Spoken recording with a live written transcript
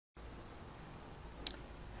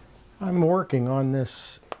I'm working on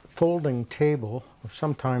this folding table, or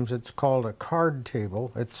sometimes it's called a card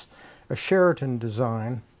table. It's a Sheraton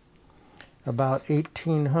design, about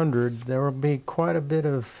 1800. There will be quite a bit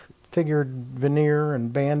of figured veneer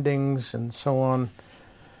and bandings and so on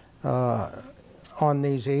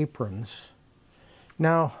these aprons.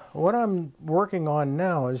 Now, what I'm working on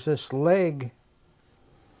now is this leg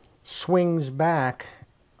swings back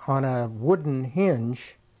on a wooden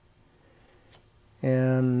hinge,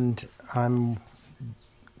 and I'm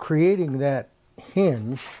creating that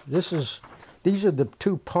hinge. These are the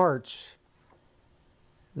two parts,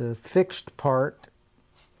 the fixed part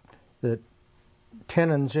that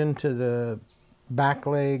tenons into the back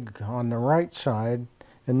leg on the right side,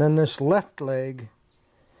 and then this left leg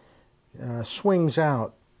swings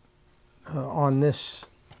out on this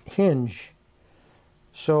hinge.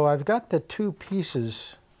 So I've got the two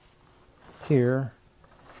pieces here.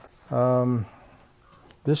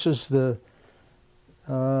 This is the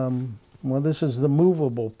this is the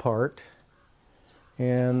movable part,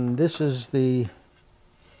 and this is the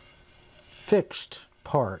fixed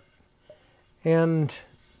part. And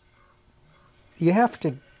you have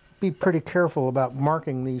to be pretty careful about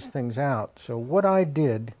marking these things out. So what I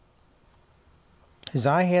did is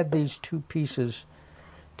I had these two pieces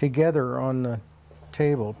together on the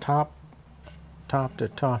table, top to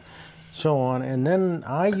top, so on, and then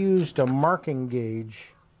I used a marking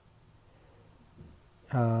gauge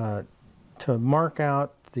to mark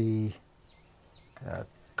out the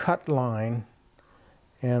cut line,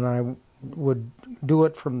 and I would do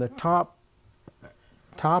it from the top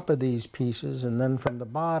of these pieces and then from the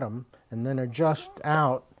bottom, and then adjust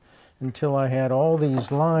out until I had all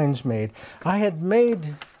these lines made. I had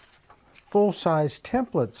made full-size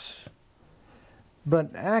templates, but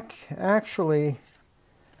actually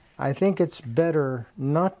I think it's better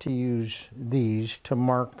not to use these to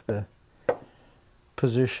mark the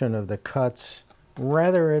position of the cuts.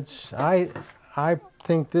 Rather, I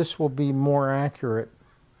think this will be more accurate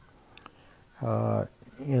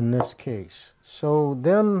in this case. So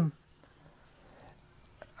then,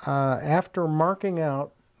 after marking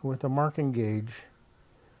out with a marking gauge,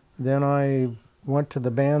 then I went to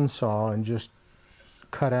the bandsaw and just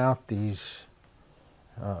cut out these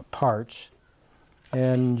parts,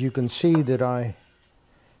 and you can see that I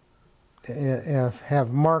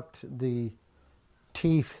have marked the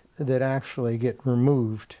teeth that actually get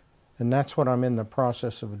removed, and that's what I'm in the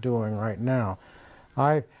process of doing right now.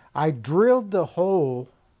 I drilled the hole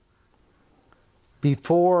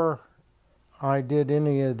before I did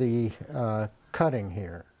any of the cutting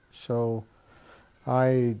here. So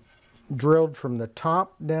I drilled from the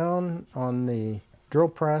top down on the drill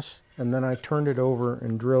press, and then I turned it over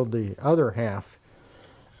and drilled the other half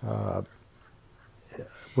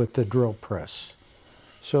with the drill press.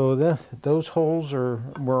 So those holes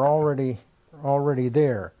were already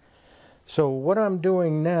there. So what I'm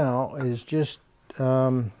doing now is just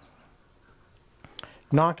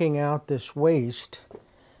knocking out this waste,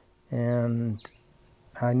 and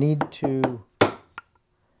I need to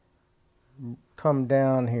come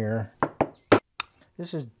down here.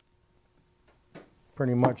 This is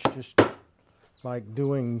pretty much just like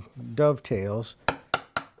doing dovetails.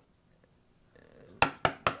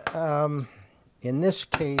 In this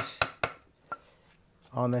case,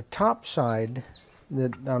 on the top side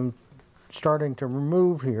that I'm starting to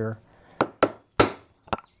remove here,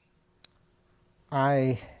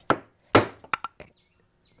 I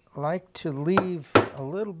like to leave a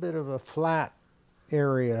little bit of a flat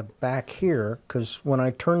area back here, because when I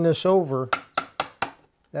turn this over,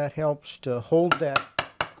 that helps to hold that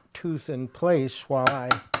tooth in place while I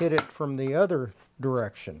hit it from the other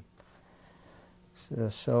direction.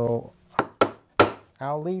 So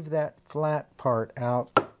I'll leave that flat part out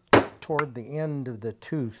toward the end of the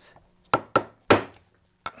tooth.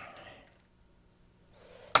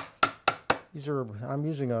 I'm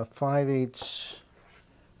using a 5/8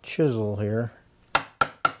 chisel here,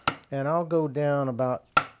 and I'll go down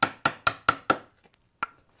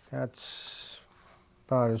that's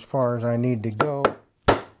about as far as I need to go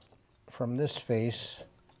from this face,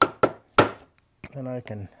 and I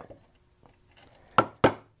can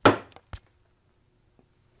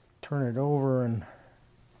turn it over, and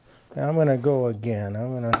I'm going to go again.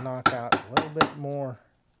 I'm going to knock out a little bit more.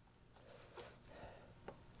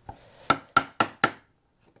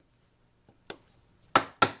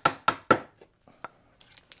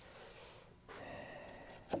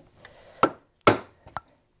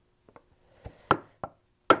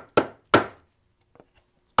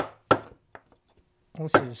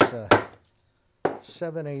 This is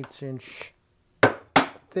 7/8 inch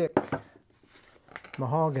thick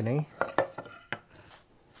mahogany.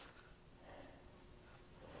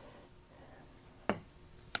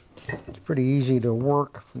 It's pretty easy to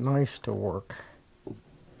work, nice to work.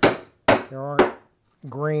 There aren't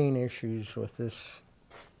grain issues with this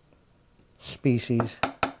species.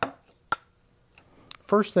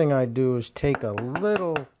 First thing I do is take a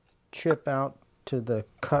little chip out to the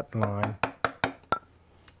cut line.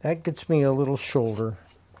 That gets me a little shoulder.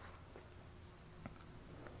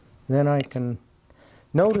 Then I can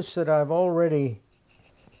notice that I've already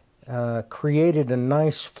created a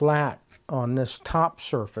nice flat on this top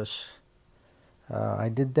surface. I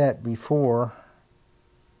did that before.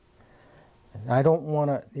 I don't want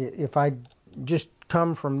to, if I just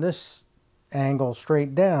come from this angle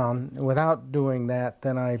straight down without doing that,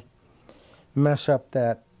 then I mess up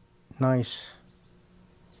that nice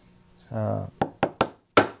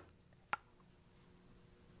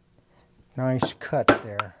nice cut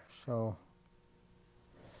there. So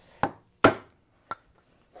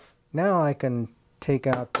now I can take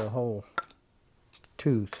out the whole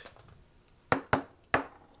tooth.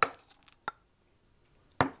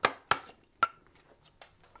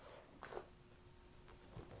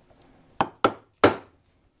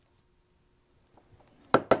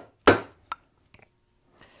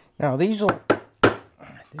 Now these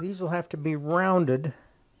will have to be rounded.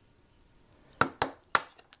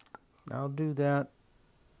 I'll do that.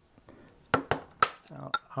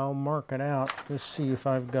 I'll mark it out. Let's see if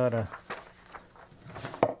I've got a.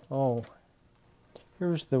 Oh,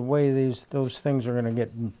 here's the way those things are going to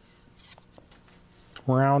get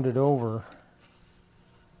rounded over.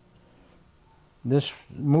 This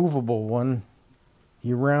movable one,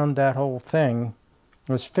 you round that whole thing.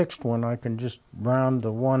 This fixed one, I can just round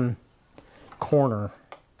the one corner.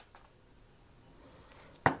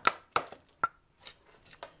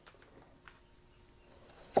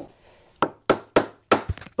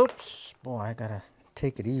 Oops, boy, I gotta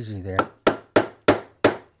take it easy there.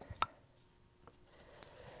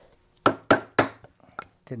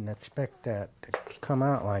 Didn't expect that to come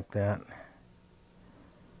out like that.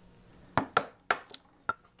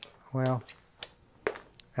 Well,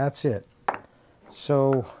 that's it.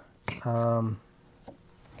 So,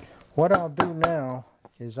 what I'll do now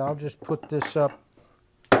is I'll just put this up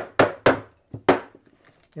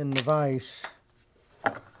in the vise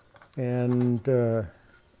and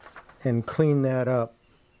clean that up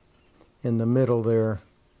in the middle there.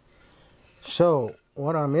 So,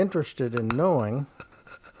 what I'm interested in knowing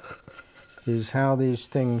is how these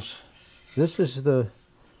things, this is the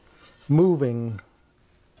moving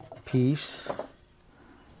piece,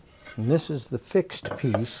 and this is the fixed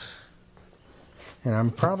piece, and I'm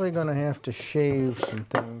probably going to have to shave some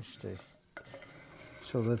things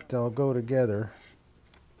so that they'll go together.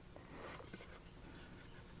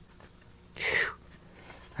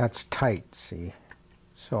 That's tight, see?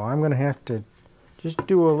 So I'm going to have to just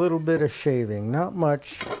do a little bit of shaving, not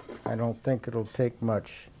much. I don't think it'll take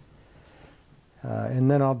much. And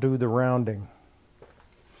then I'll do the rounding.